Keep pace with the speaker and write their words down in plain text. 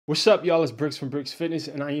What's up, y'all? It's Brix from Brix Fitness,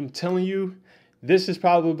 and I am telling you, this is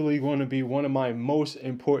probably going to be one of my most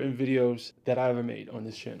important videos that I ever made on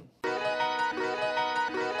this channel.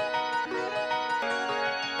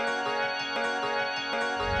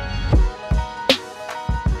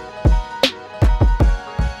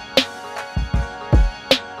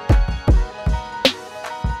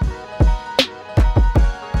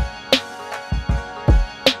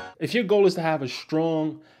 If your goal is to have a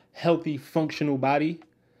strong, healthy, functional body,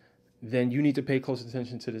 then you need to pay close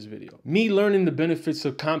attention to this video. Me learning the benefits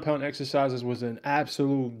of compound exercises was an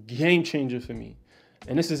absolute game changer for me.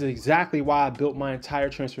 And this is exactly why I built my entire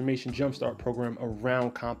Transformation Jumpstart program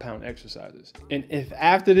around compound exercises. And if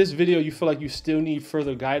after this video you feel like you still need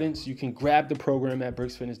further guidance, you can grab the program at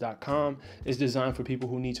brixfitness.com. It's designed for people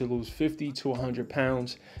who need to lose 50 to 100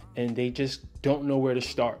 pounds and they just don't know where to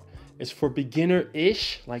start. It's for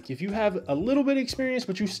beginner-ish. Like if you have a little bit of experience,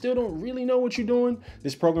 but you still don't really know what you're doing,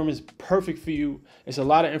 this program is perfect for you. It's a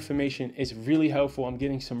lot of information. It's really helpful. I'm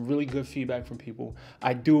getting some really good feedback from people.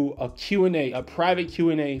 I do a Q&A, a private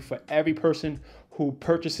Q&A for every person who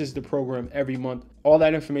purchases the program every month. All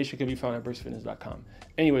that information can be found at brixfitness.com.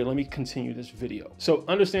 Anyway, let me continue this video. So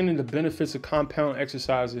understanding the benefits of compound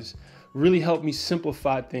exercises really helped me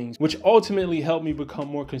simplify things, which ultimately helped me become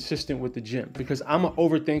more consistent with the gym because I'm an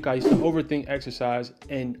overthinker. I used to overthink exercise,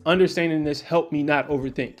 and understanding this helped me not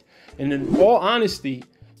overthink. And in all honesty,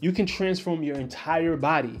 you can transform your entire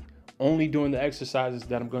body only doing the exercises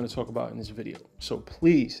that I'm going to talk about in this video. So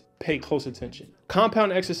please pay close attention.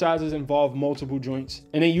 Compound exercises involve multiple joints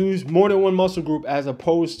and they use more than one muscle group as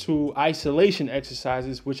opposed to isolation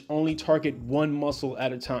exercises, which only target one muscle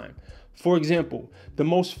at a time. For example, the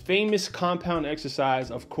most famous compound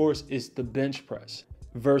exercise, of course, is the bench press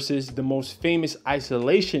versus the most famous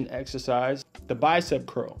isolation exercise, the bicep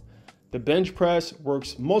curl. The bench press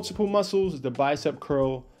works multiple muscles. The bicep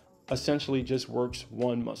curl essentially just works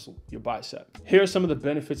one muscle, your bicep. Here are some of the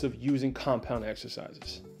benefits of using compound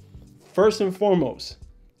exercises. First and foremost,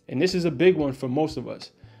 and this is a big one for most of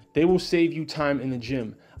us, they will save you time in the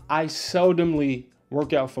gym. I seldomly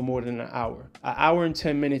work out for more than an hour and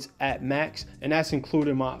 10 minutes at max, and that's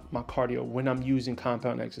including my cardio when I'm using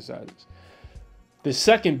compound exercises. The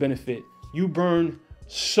second benefit, you burn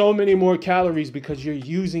so many more calories because you're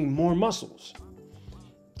using more muscles.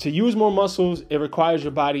 To use more muscles, it requires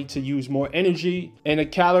your body to use more energy, and a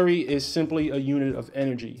calorie is simply a unit of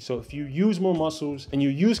energy. So if you use more muscles and you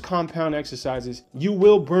use compound exercises, you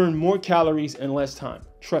will burn more calories in less time.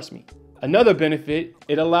 Trust me. Another benefit,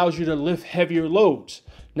 it allows you to lift heavier loads.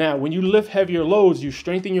 Now, when you lift heavier loads, you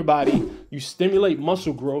strengthen your body, you stimulate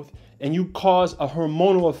muscle growth, and you cause a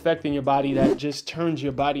hormonal effect in your body that just turns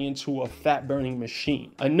your body into a fat-burning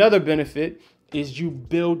machine. Another benefit is you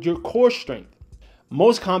build your core strength.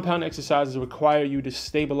 Most compound exercises require you to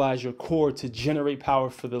stabilize your core to generate power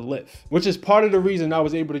for the lift, which is part of the reason I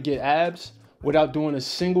was able to get abs without doing a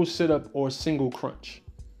single sit-up or a single crunch.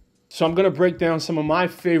 So I'm gonna break down some of my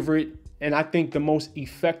favorite and I think the most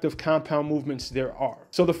effective compound movements there are.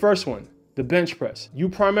 So the first one, the bench press. You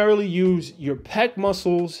primarily use your pec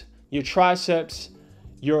muscles, your triceps,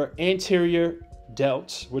 your anterior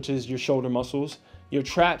delts, which is your shoulder muscles, your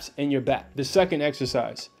traps, and your back. The second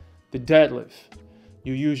exercise, the deadlift.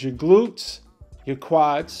 You use your glutes, your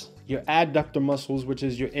quads, your adductor muscles, which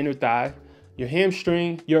is your inner thigh, your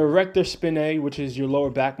hamstring, your erector spinae, which is your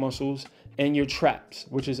lower back muscles, and your traps,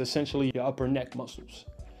 which is essentially your upper neck muscles.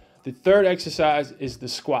 The third exercise is the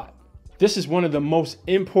squat. This is one of the most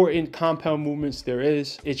important compound movements there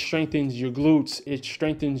is. It strengthens your glutes, it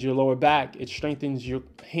strengthens your lower back, it strengthens your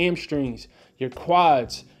hamstrings, your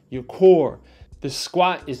quads, your core. The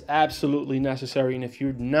squat is absolutely necessary, and if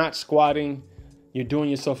you're not squatting, you're doing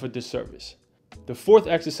yourself a disservice. The fourth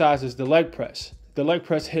exercise is the leg press. The leg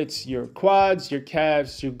press hits your quads, your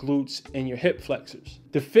calves, your glutes, and your hip flexors.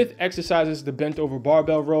 The fifth exercise is the bent over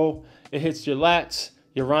barbell row. It hits your lats,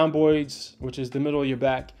 your rhomboids, which is the middle of your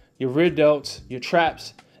back, your rear delts, your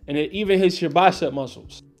traps, and it even hits your bicep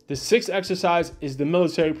muscles. The sixth exercise is the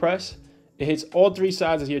military press. It hits all three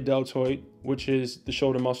sides of your deltoid, which is the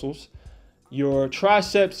shoulder muscles, your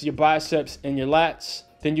triceps, your biceps, and your lats.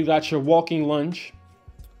 Then you got your walking lunge,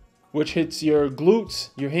 which hits your glutes,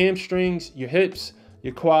 your hamstrings, your hips,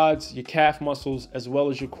 your quads, your calf muscles, as well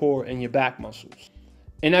as your core and your back muscles.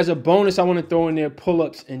 And as a bonus, I want to throw in there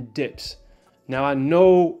pull-ups and dips. Now, I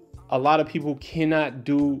know a lot of people cannot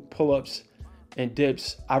do pull-ups and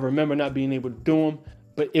dips. I remember not being able to do them,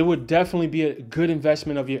 but it would definitely be a good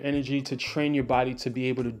investment of your energy to train your body to be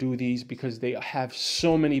able to do these because they have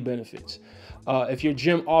so many benefits. If your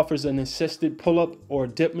gym offers an assisted pull-up or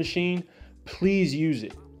dip machine, please use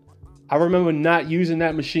it. I remember not using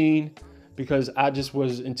that machine because I just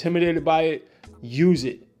was intimidated by it. Use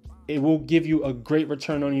it. It will give you a great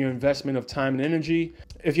return on your investment of time and energy.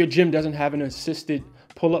 If your gym doesn't have an assisted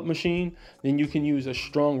pull-up machine, then you can use a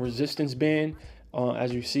strong resistance band,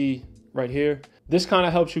 as you see right here. This kind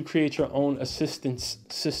of helps you create your own assistance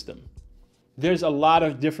system. There's a lot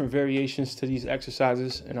of different variations to these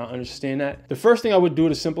exercises, and I understand that. The first thing I would do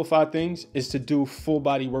to simplify things is to do full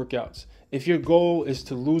body workouts. If your goal is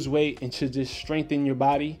to lose weight and to just strengthen your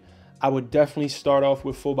body, I would definitely start off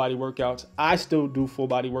with full body workouts. I still do full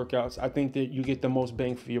body workouts. I think that you get the most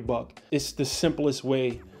bang for your buck. It's the simplest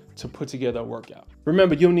way to put together a workout.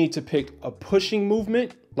 Remember, you'll need to pick a pushing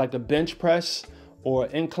movement like a bench press or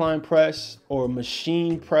incline press or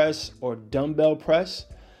machine press or dumbbell press.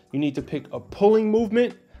 You need to pick a pulling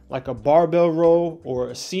movement like a barbell row or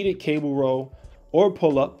a seated cable row or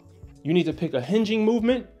pull up. You need to pick a hinging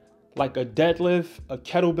movement like a deadlift, a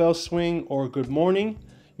kettlebell swing, or a good morning.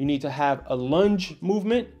 You need to have a lunge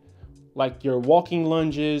movement like your walking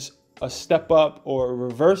lunges, a step up or a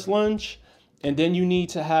reverse lunge. And then you need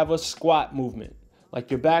to have a squat movement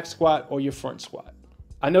like your back squat or your front squat.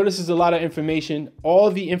 I know this is a lot of information.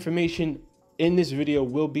 All the information in this video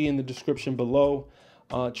will be in the description below.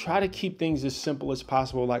 Try to keep things as simple as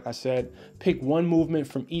possible. Like I said, pick one movement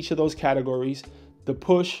from each of those categories: the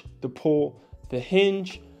push, the pull, the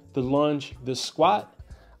hinge, the lunge, the squat.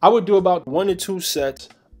 I would do about 1 to 2 sets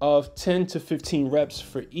of 10 to 15 reps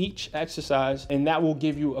for each exercise, and that will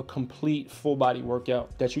give you a complete full body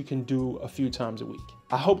workout that you can do a few times a week.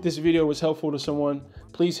 I hope this video was helpful to someone.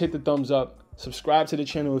 Please hit the thumbs up, subscribe to the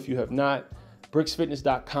channel if you have not.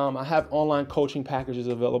 BrixFitness.com. I have online coaching packages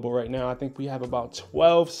available right now. I think we have about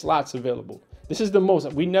 12 slots available. This is the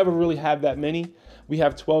most. We never really have that many. We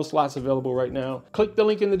have 12 slots available right now. Click the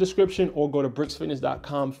link in the description or go to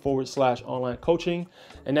BrixFitness.com/online coaching.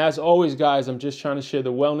 And as always, guys, I'm just trying to share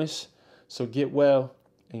the wellness. So get well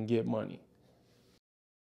and get money.